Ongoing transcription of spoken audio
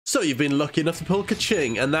So you've been lucky enough to pull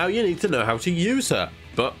Keqing, and now you need to know how to use her.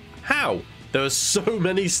 But how? There are so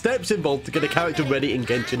many steps involved to get a character ready in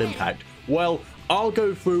Genshin Impact. Well, I'll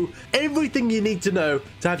go through everything you need to know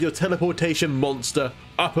to have your teleportation monster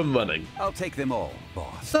up and running. I'll take them all,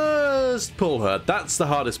 boss. First, pull her. That's the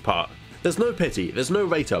hardest part. There's no pity, there's no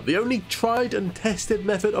rate up. The only tried and tested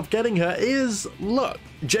method of getting her is luck.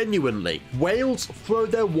 Genuinely, whales throw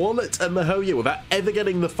their wallet at Mahoya without ever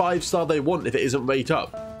getting the 5-star they want if it isn't rate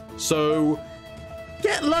up. So,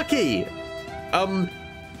 get lucky.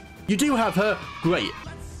 You do have her, great.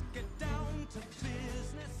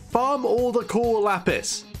 Farm all the core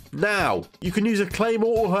lapis. Now, you can use a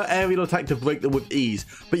claymore or her aerial attack to break them with ease,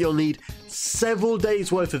 but you'll need several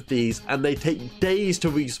days worth of these, and they take days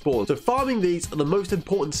to respawn. So farming these are the most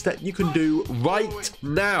important step you can do right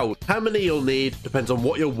now. How many you'll need depends on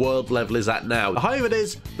what your world level is at now. The higher it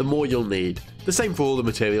is, the more you'll need. The same for all the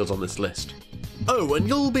materials on this list. Oh, and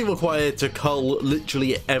you'll be required to cull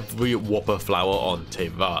literally every whopper flower on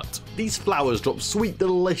Tyrant. These flowers drop sweet,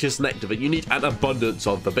 delicious nectar that you need an abundance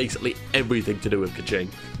of for basically everything to do with Keqing.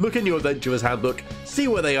 Look in your Adventurer's Handbook, see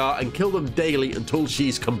where they are, and kill them daily until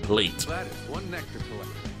she's complete. That is one nectar collector.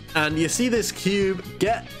 And you see this cube,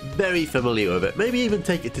 get very familiar with it. Maybe even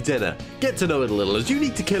take it to dinner. Get to know it a little, as you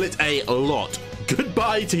need to kill it a lot.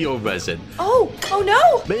 Goodbye to your resin. Oh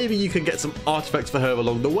no! Maybe you can get some artifacts for her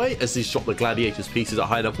along the way, as these drop the gladiators pieces at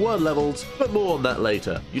high enough world levels, but more on that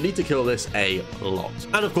later. You need to kill this a lot.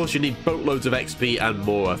 And of course you need boatloads of XP and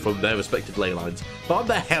more from their respective ley lines. Farm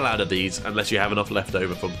the hell out of these unless you have enough left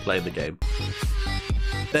over from playing the game.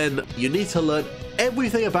 Then you need to learn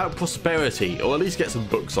everything about prosperity, or at least get some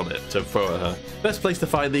books on it to throw at her. Best place to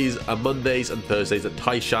find these are Mondays and Thursdays at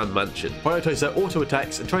Taishan Mansion. Prioritize their auto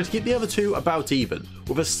attacks and try to keep the other two about even,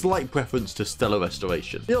 with a slight preference to Stellar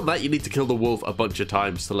Restoration. Beyond that, you need to kill the wolf a bunch of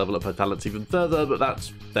times to level up her talents even further, but that's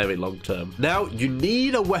very long term. Now, you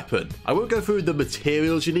need a weapon. I won't go through the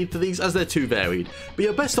materials you need for these as they're too varied, but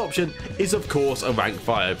your best option is of course a rank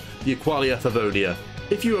 5, the Aqualia Favonia.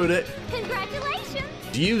 If you own it, Congratulations!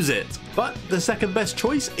 use it. But the second best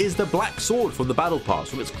choice is the Black Sword from the Battle Pass,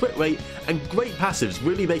 from its crit rate and great passives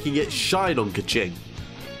really making it shine on Keqing.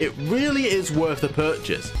 It really is worth the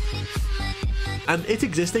purchase. And it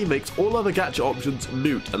existing makes all other gacha options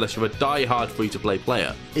moot unless you're a die-hard free-to-play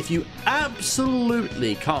player. If you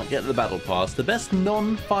absolutely can't get the Battle Pass, the best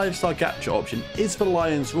non-5-star gacha option is the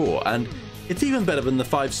Lion's Roar, and it's even better than the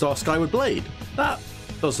 5-star Skyward Blade. That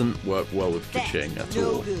doesn't work well with Keqing at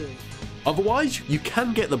all. Otherwise, you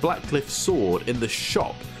can get the Blackcliff Sword in the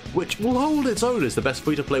shop, which will hold its own as the best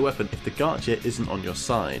free-to-play weapon if the gacha isn't on your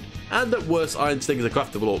side. And at worst, Iron Sting is a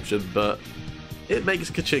craftable option, but it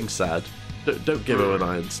makes Keqing sad. Don't give her an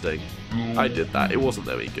Iron Sting. I did that, it wasn't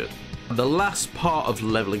very good. And the last part of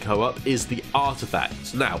leveling her up is the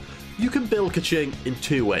artifacts. Now, you can build Keqing in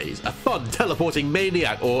two ways: a fun teleporting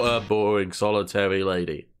maniac or a boring solitary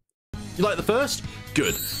lady. You like the first?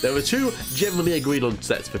 Good. There are two generally agreed on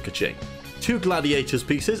sets for Keqing. 2 Gladiators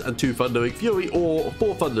pieces and 2 Thundering Fury or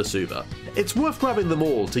 4 Thunder Soother. It's worth grabbing them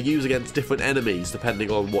all to use against different enemies depending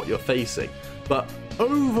on what you're facing. But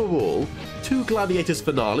overall, 2 Gladiators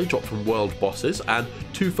Finale dropped from world bosses and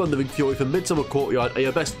 2 Thundering Fury from Midsummer Courtyard are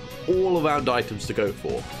your best all-around items to go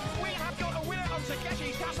for.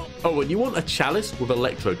 Oh, and you want a Chalice with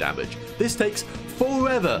electro damage. This takes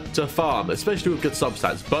forever to farm, especially with good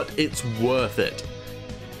substats, but it's worth it.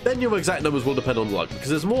 Then your exact numbers will depend on luck, because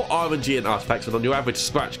there's more RNG and artifacts than on your average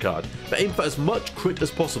scratch card, but aim for as much crit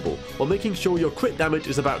as possible, while making sure your crit damage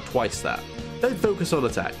is about twice that. Then focus on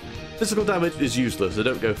attack. Physical damage is useless, so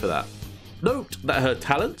don't go for that. Note that her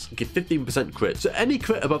talents give 15% crit, so any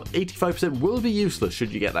crit above 85% will be useless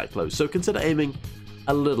should you get that close, so consider aiming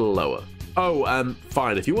a little lower. Oh, and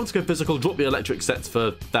fine, if you want to go physical, drop the electric sets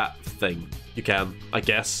for that thing. You can, I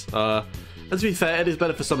guess. And to be fair, it is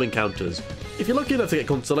better for some encounters. If you're lucky enough to get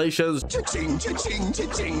Constellations, Cha-ching, cha-ching,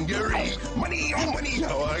 cha-ching, money, oh money,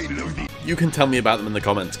 how I love you. You can tell me about them in the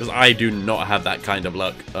comments, because I do not have that kind of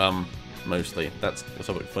luck. Mostly. That's a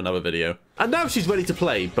topic for another video. And now she's ready to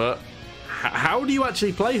play, but how do you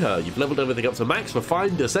actually play her? You've leveled everything up to max,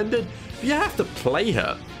 refined, ascended, but you have to play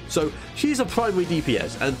her. So she's a primary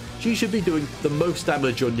DPS, and she should be doing the most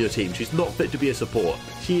damage on your team. She's not fit to be a support.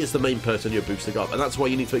 She is the main person you're boosting up, and that's why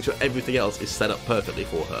you need to make sure everything else is set up perfectly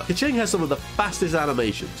for her. Keqing has some of the fastest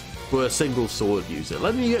animations for a single sword user,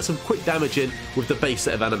 letting you get some quick damage in with the base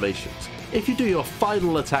set of animations. If you do your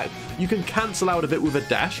final attack, you can cancel out of it with a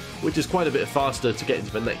dash, which is quite a bit faster to get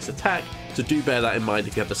into the next attack, so do bear that in mind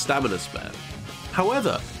if you have the stamina spare.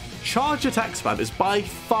 However, charge attack spam is by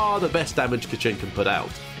far the best damage Keqing can put out.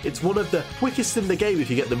 it's one of the quickest in the game if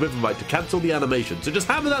you get the rhythm right to cancel the animation. So just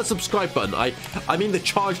hammer that subscribe button, I mean the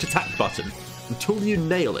charged attack button, until you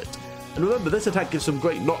nail it. And remember, this attack gives some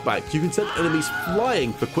great knockbacks. You can send enemies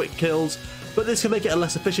flying for quick kills, but this can make it a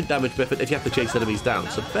less efficient damage method if you have to chase enemies down,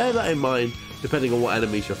 so bear that in mind depending on what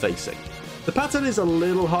enemies you're facing. The pattern is a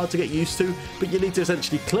little hard to get used to, but you need to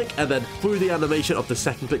essentially click and then through the animation of the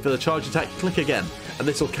second click for the charge attack, click again, and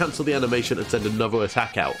this will cancel the animation and send another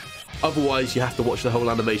attack out. Otherwise, you have to watch the whole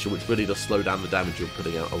animation, which really does slow down the damage you're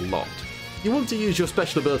putting out a lot. You want to use your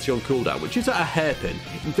special ability on cooldown, which is at a hairpin,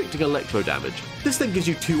 inflicting electro damage. This then gives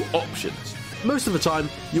you two options. Most of the time,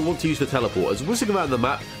 you'll want to use the teleport, as whizzing around the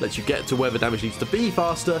map lets you get to where the damage needs to be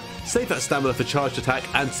faster, save that stamina for charged attack,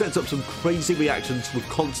 and sets up some crazy reactions with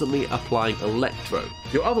constantly applying electro.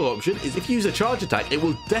 Your other option is if you use a charge attack, it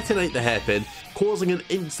will detonate the hairpin, causing an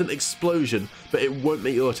instant explosion, but it won't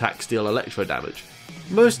make your attack deal electro damage.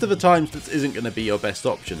 Most of the times this isn't going to be your best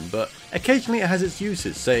option, but occasionally it has its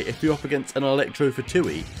uses. Say if you're up against an Electro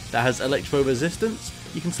Fatui that has Electro Resistance,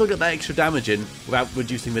 you can still get that extra damage in without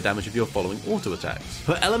reducing the damage of your following auto attacks.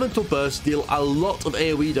 Her Elemental Bursts deal a lot of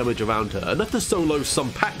AoE damage around her, enough to solo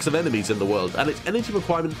some packs of enemies in the world, and its energy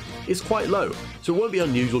requirement is quite low, so it won't be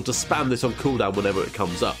unusual to spam this on cooldown whenever it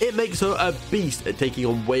comes up. It makes her a beast at taking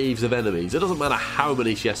on waves of enemies. It doesn't matter how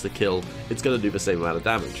many she has to kill, it's going to do the same amount of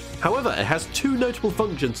damage. However, it has two notable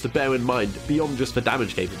functions to bear in mind beyond just the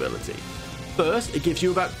damage capability. First, it gives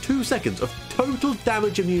you about 2 seconds of total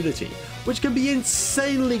damage immunity, which can be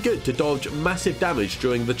insanely good to dodge massive damage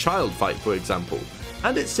during the child fight, for example.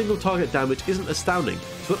 And its single target damage isn't astounding,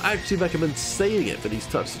 so I'd actually recommend saving it for these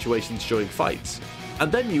tough situations during fights.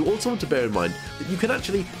 And then you also want to bear in mind that you can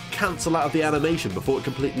actually cancel out of the animation before it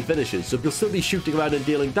completely finishes, so if you'll still be shooting around and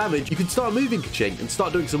dealing damage, you can start moving Keqing and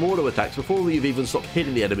start doing some auto attacks before you've even stopped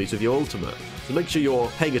hitting the enemies with your ultimate. So make sure you're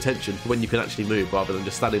paying attention to when you can actually move rather than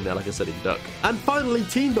just standing there like a sitting duck. And finally,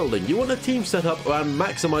 team building. You want a team set up around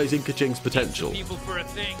maximizing Keqing's potential. People for a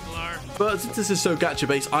thing, Lar. But since this is so gacha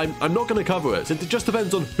based, I'm not going to cover it, since it just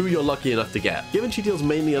depends on who you're lucky enough to get. Given she deals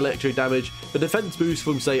mainly electric damage, the defense boost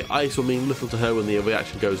from say ice will mean little to her when the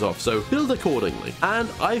reaction goes off, so build accordingly. And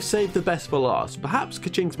I've saved the best for last. Perhaps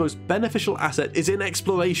Keqing's most beneficial asset is in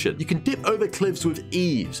exploration. You can dip over cliffs with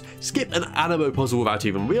ease, skip an animo puzzle without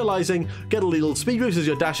even realizing, get a little speed boost as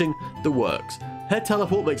you're dashing, the works. Her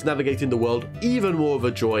teleport makes navigating the world even more of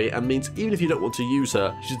a joy and means even if you don't want to use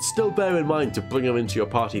her, you should still bear in mind to bring her into your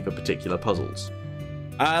party for particular puzzles.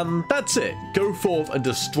 And that's it. Go forth and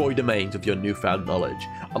destroy domains with your newfound knowledge.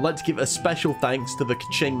 I'd like to give a special thanks to the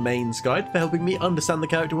Keqing Mains Guide for helping me understand the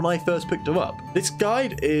character when I first picked her up. This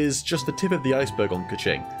guide is just the tip of the iceberg on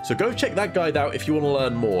Keqing, so go check that guide out if you want to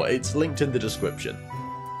learn more. It's linked in the description.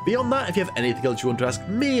 Beyond that, if you have anything else you want to ask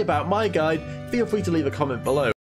me about my guide, feel free to leave a comment below.